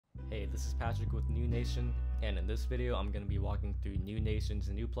this is Patrick with New Nation, and in this video I'm going to be walking through New Nation's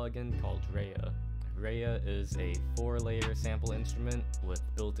new plugin called Reiya. Reiya is a 4-layer sample instrument with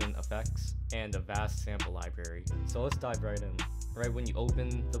built-in effects and a vast sample library. So let's dive right in. Right when you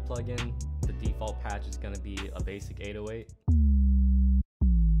open the plugin, the default patch is going to be a basic 808.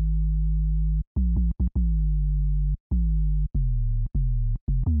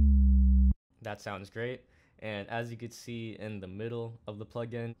 That sounds great. And as you can see in the middle of the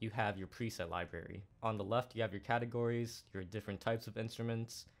plugin, you have your preset library. On the left, you have your categories, your different types of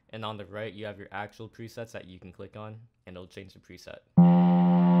instruments, and on the right, you have your actual presets that you can click on, and it'll change the preset.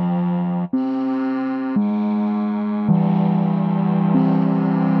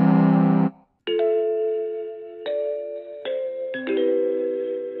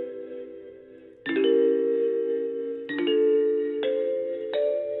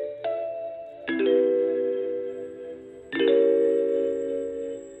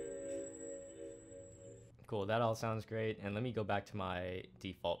 Cool, that all sounds great, and let me go back to my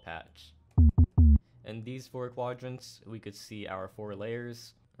default patch. In these 4 quadrants, we could see our 4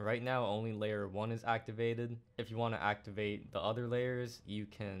 layers. Right now, only layer 1 is activated. If you want to activate the other layers, you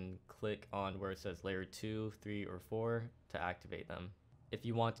can click on where it says layer 2, 3, or 4 to activate them. If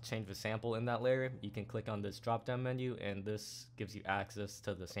you want to change the sample in that layer, you can click on this drop-down menu, and this gives you access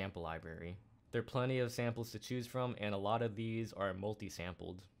to the sample library. There are plenty of samples to choose from, and a lot of these are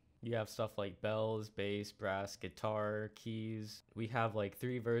multi-sampled. You have stuff like bells, bass, brass, guitar, keys. We have like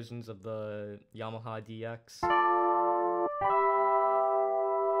 3 versions of the Yamaha DX.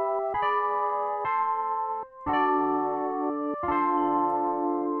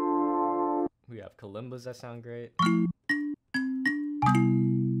 We have kalimbas that sound great.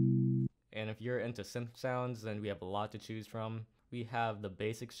 And if you're into synth sounds, then we have a lot to choose from. We have the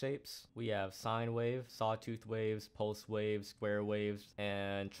basic shapes. We have sine wave, sawtooth waves, pulse waves, square waves,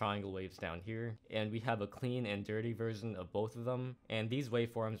 and triangle waves down here. And we have a clean and dirty version of both of them. And these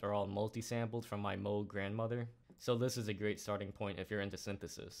waveforms are all multi-sampled from my Moog grandmother. So this is a great starting point if you're into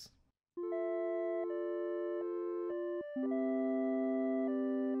synthesis.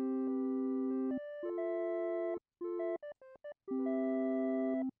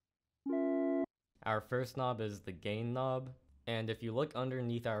 Our first knob is the gain knob. And if you look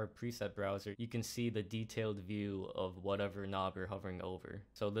underneath our preset browser, you can see the detailed view of whatever knob you're hovering over.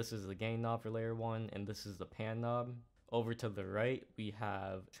 So this is the gain knob for layer 1, and this is the pan knob. Over to the right, we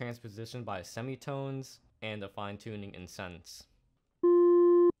have transposition by semitones and a fine tuning in Synths.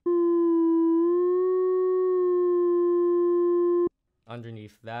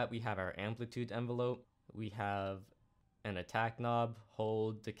 Underneath that, we have our amplitude envelope. We have an attack knob,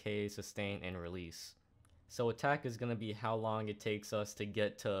 hold, decay, sustain, and release. So attack is going to be how long it takes us to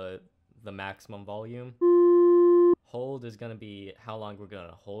get to the maximum volume. Hold is going to be how long we're going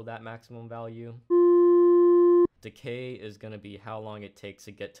to hold that maximum value. Decay is going to be how long it takes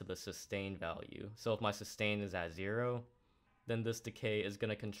to get to the sustain value. So if my sustain is at 0, then this decay is going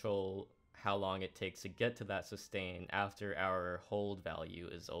to control how long it takes to get to that sustain after our hold value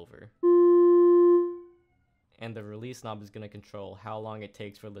is over. And the release knob is going to control how long it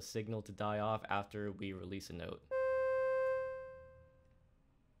takes for the signal to die off after we release a note.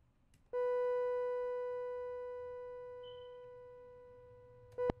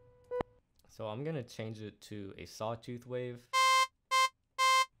 So I'm going to change it to a sawtooth wave,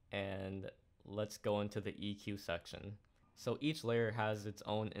 and let's go into the EQ section. So each layer has its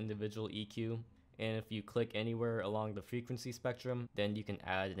own individual EQ, and if you click anywhere along the frequency spectrum, then you can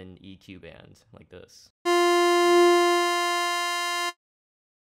add an EQ band like this.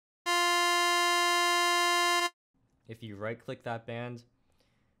 If you right click that band,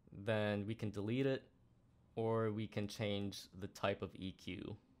 then we can delete it, or we can change the type of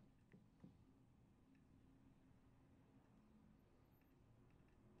EQ.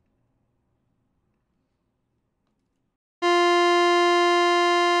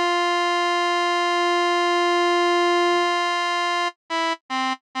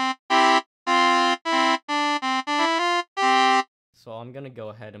 So I'm going to go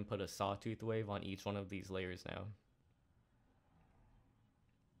ahead and put a sawtooth wave on each one of these layers now.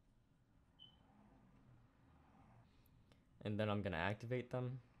 And then I'm going to activate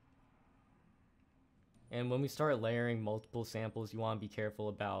them. And when we start layering multiple samples, you want to be careful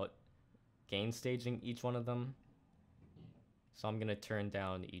about gain staging each one of them. So I'm going to turn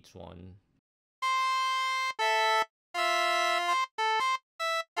down each one.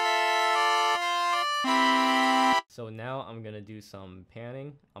 So now I'm going to do some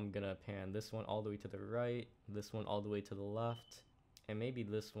panning. I'm going to pan this one all the way to the right, this one all the way to the left, and maybe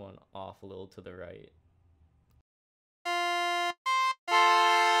this one off a little to the right.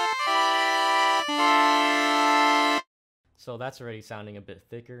 So that's already sounding a bit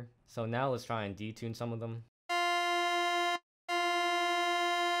thicker. So now let's try and detune some of them.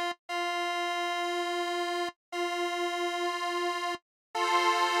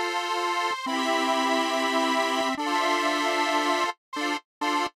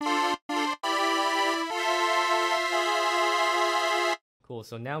 Cool,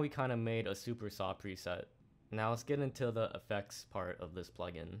 so now we kind of made a super saw preset. Now let's get into the effects part of this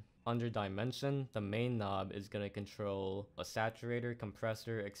plugin. Under dimension, the main knob is going to control a saturator,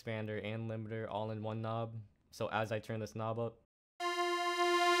 compressor, expander, and limiter all in one knob. So as I turn this knob up,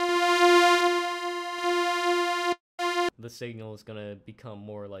 the signal is going to become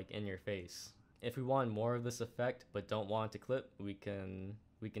more like in your face. If we want more of this effect but don't want it to clip, we can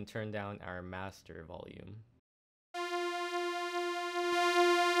turn down our master volume.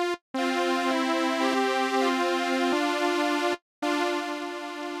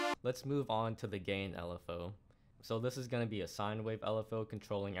 Let's move on to the gain LFO. So this is going to be a sine wave LFO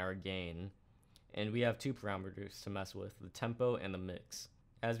controlling our gain. And we have two parameters to mess with, the tempo and the mix.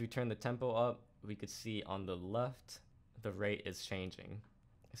 As we turn the tempo up, we could see on the left, the rate is changing.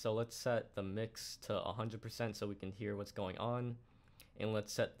 So let's set the mix to 100% so we can hear what's going on. And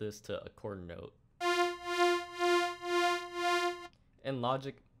let's set this to a quarter note. In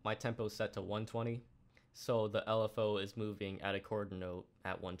Logic, my tempo is set to 120. So the LFO is moving at a quarter note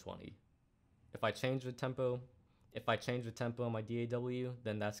at 120. If I change the tempo on my DAW,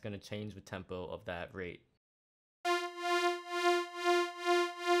 then that's going to change the tempo of that rate.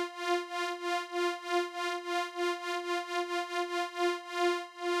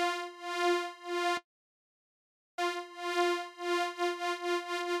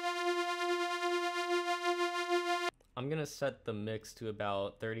 I'm going to set the mix to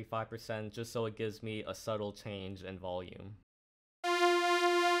about 35% just so it gives me a subtle change in volume.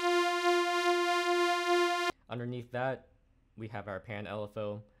 Underneath that, we have our pan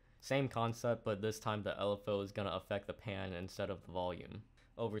LFO. Same concept, but this time the LFO is going to affect the pan instead of the volume.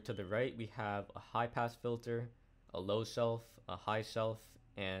 Over to the right, we have a high pass filter, a low shelf, a high shelf,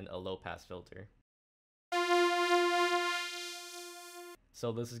 and a low pass filter.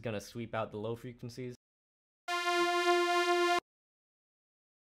 So this is going to sweep out the low frequencies.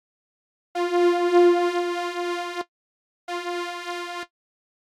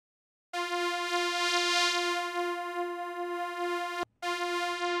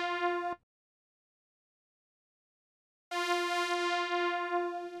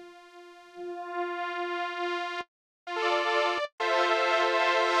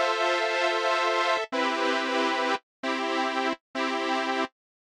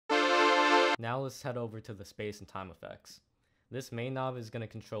 Now let's head over to the space and time effects. This main knob is going to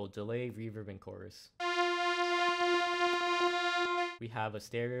control delay, reverb, and chorus. We have a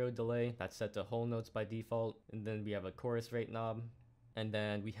stereo delay that's set to whole notes by default, and then we have a chorus rate knob, and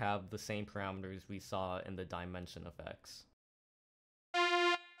then we have the same parameters we saw in the dimension effects.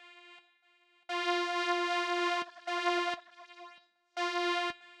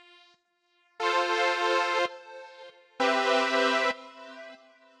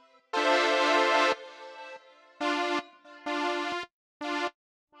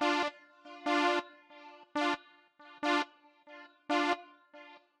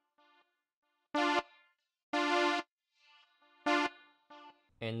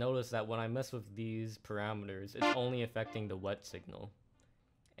 And notice that when I mess with these parameters, it's only affecting the wet signal.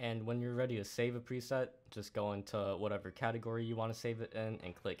 And when you're ready to save a preset, just go into whatever category you want to save it in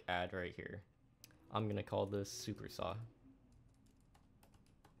and click add right here. I'm going to call this Super Saw.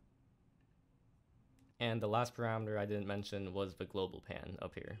 And the last parameter I didn't mention was the global pan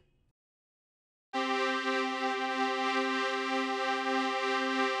up here.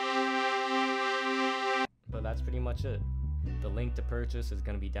 But that's pretty much it. The link to purchase is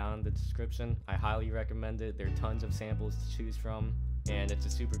going to be down in the description. I highly recommend it. There are tons of samples to choose from, and it's a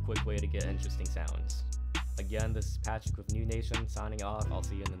super quick way to get interesting sounds. Again, this is Patrick with New Nation signing off. I'll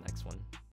see you in the next one.